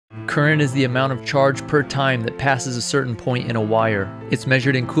Current is the amount of charge per time that passes a certain point in a wire. It's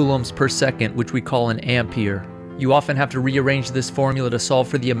measured in coulombs per second, which we call an ampere. You often have to rearrange this formula to solve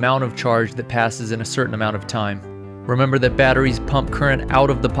for the amount of charge that passes in a certain amount of time. Remember that batteries pump current out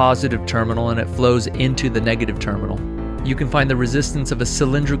of the positive terminal and it flows into the negative terminal. You can find the resistance of a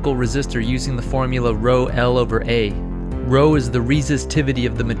cylindrical resistor using the formula ρL over A. Rho is the resistivity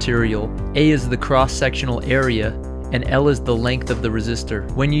of the material, A is the cross-sectional area, and L is the length of the resistor.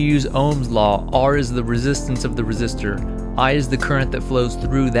 When you use Ohm's law, R is the resistance of the resistor, I is the current that flows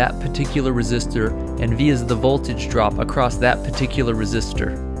through that particular resistor, and V is the voltage drop across that particular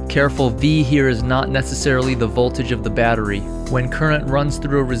resistor. Careful, V here is not necessarily the voltage of the battery. When current runs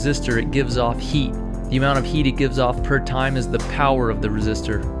through a resistor, it gives off heat. The amount of heat it gives off per time is the power of the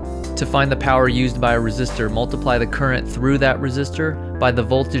resistor. To find the power used by a resistor, multiply the current through that resistor by the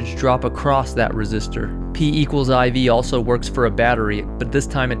voltage drop across that resistor. P equals IV also works for a battery, but this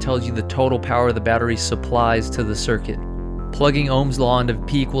time it tells you the total power the battery supplies to the circuit. Plugging Ohm's law into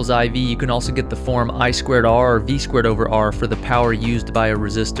P equals IV, you can also get the form I squared R or V squared over R for the power used by a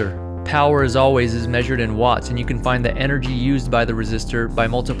resistor. Power, as always, is measured in watts, and you can find the energy used by the resistor by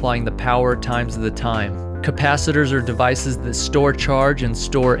multiplying the power times the time. Capacitors are devices that store charge and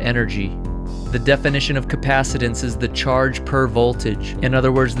store energy. The definition of capacitance is the charge per voltage. In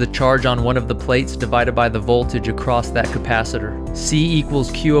other words, the charge on one of the plates divided by the voltage across that capacitor. C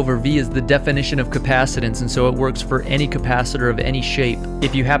equals Q over V is the definition of capacitance, and so it works for any capacitor of any shape.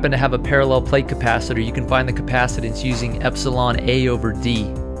 If you happen to have a parallel plate capacitor, you can find the capacitance using epsilon A over D.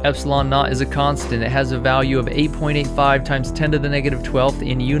 Epsilon naught is a constant. It has a value of 8.85 times 10 to the negative 12th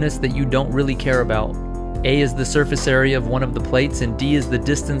in units that you don't really care about. A is the surface area of one of the plates, and D is the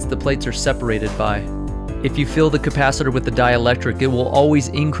distance the plates are separated by. If you fill the capacitor with the dielectric, it will always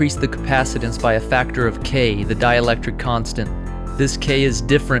increase the capacitance by a factor of K, the dielectric constant. This K is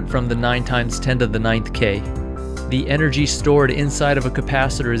different from the 9 times 10 to the 9th K. The energy stored inside of a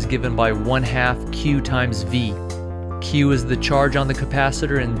capacitor is given by 1/2 Q times V. Q is the charge on the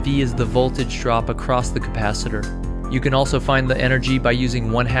capacitor and V is the voltage drop across the capacitor. You can also find the energy by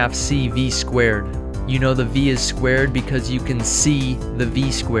using 1/2 CV squared. You know the V is squared because you can see the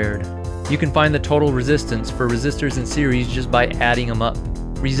V squared. You can find the total resistance for resistors in series just by adding them up.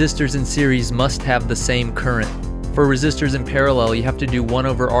 Resistors in series must have the same current. For resistors in parallel, you have to do 1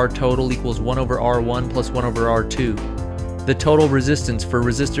 over R total equals 1 over R1 plus 1 over R2. The total resistance for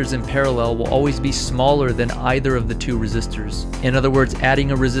resistors in parallel will always be smaller than either of the two resistors. In other words,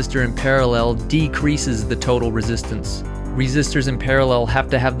 adding a resistor in parallel decreases the total resistance. Resistors in parallel have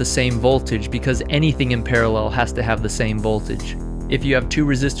to have the same voltage because anything in parallel has to have the same voltage. If you have two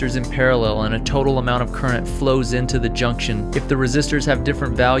resistors in parallel and a total amount of current flows into the junction, if the resistors have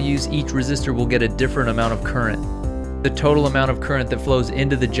different values, each resistor will get a different amount of current. The total amount of current that flows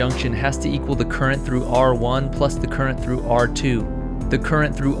into the junction has to equal the current through R1 plus the current through R2. The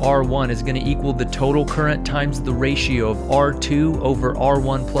current through R1 is going to equal the total current times the ratio of R2 over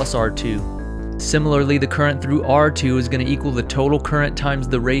R1 plus R2. Similarly, the current through R2 is going to equal the total current times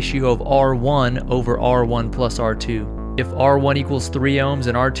the ratio of R1 over R1 plus R2. If R1 equals 3 ohms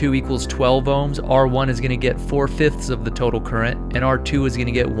and R2 equals 12 ohms, R1 is going to get 4/5 of the total current, and R2 is going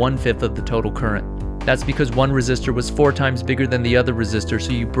to get 1/5 of the total current. That's because one resistor was 4 times bigger than the other resistor,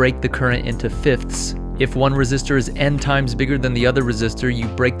 so you break the current into fifths. If one resistor is n times bigger than the other resistor, you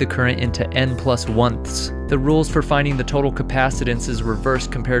break the current into n plus 1/ths. The rules for finding the total capacitance is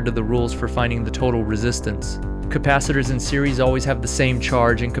reversed compared to the rules for finding the total resistance. Capacitors in series always have the same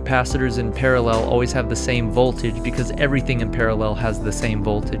charge, and capacitors in parallel always have the same voltage because everything in parallel has the same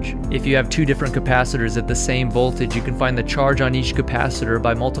voltage. If you have two different capacitors at the same voltage, you can find the charge on each capacitor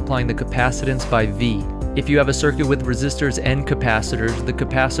by multiplying the capacitance by V. If you have a circuit with resistors and capacitors, the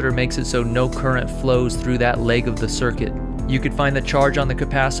capacitor makes it so no current flows through that leg of the circuit. You could find the charge on the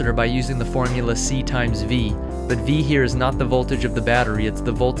capacitor by using the formula C times V, but V here is not the voltage of the battery, it's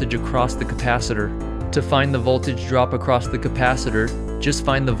the voltage across the capacitor. To find the voltage drop across the capacitor, just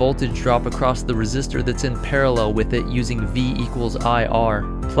find the voltage drop across the resistor that's in parallel with it using V equals IR.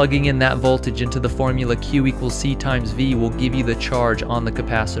 Plugging in that voltage into the formula Q equals C times V will give you the charge on the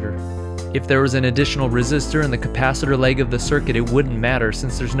capacitor. If there was an additional resistor in the capacitor leg of the circuit, it wouldn't matter.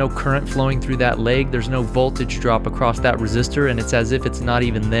 Since there's no current flowing through that leg, there's no voltage drop across that resistor, and it's as if it's not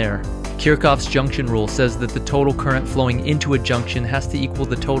even there. Kirchhoff's junction rule says that the total current flowing into a junction has to equal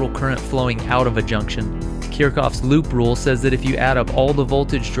the total current flowing out of a junction. Kirchhoff's loop rule says that if you add up all the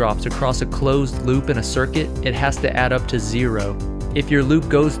voltage drops across a closed loop in a circuit, it has to add up to 0. If your loop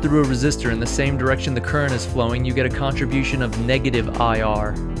goes through a resistor in the same direction the current is flowing, you get a contribution of negative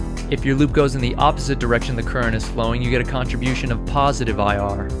IR. If your loop goes in the opposite direction the current is flowing, you get a contribution of positive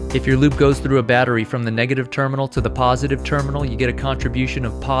IR. If your loop goes through a battery from the negative terminal to the positive terminal, you get a contribution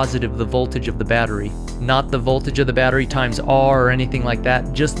of positive the voltage of the battery. Not the voltage of the battery times R or anything like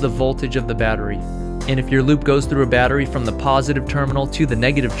that, just the voltage of the battery. And if your loop goes through a battery from the positive terminal to the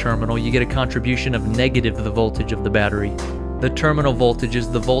negative terminal, you get a contribution of negative the voltage of the battery. The terminal voltage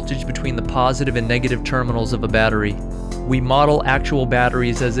is the voltage between the positive and negative terminals of a battery. We model actual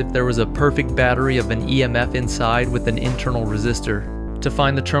batteries as if there was a perfect battery of an EMF inside with an internal resistor. To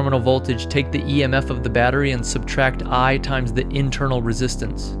find the terminal voltage, take the EMF of the battery and subtract I times the internal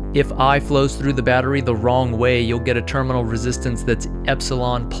resistance. If I flows through the battery the wrong way, you'll get a terminal resistance that's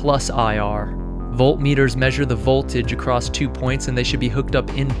epsilon plus IR. Voltmeters measure the voltage across 2 points, and they should be hooked up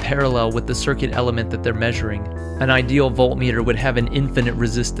in parallel with the circuit element that they're measuring. An ideal voltmeter would have an infinite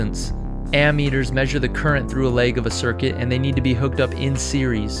resistance. Ammeters measure the current through a leg of a circuit, and they need to be hooked up in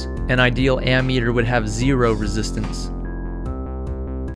series. An ideal ammeter would have zero resistance.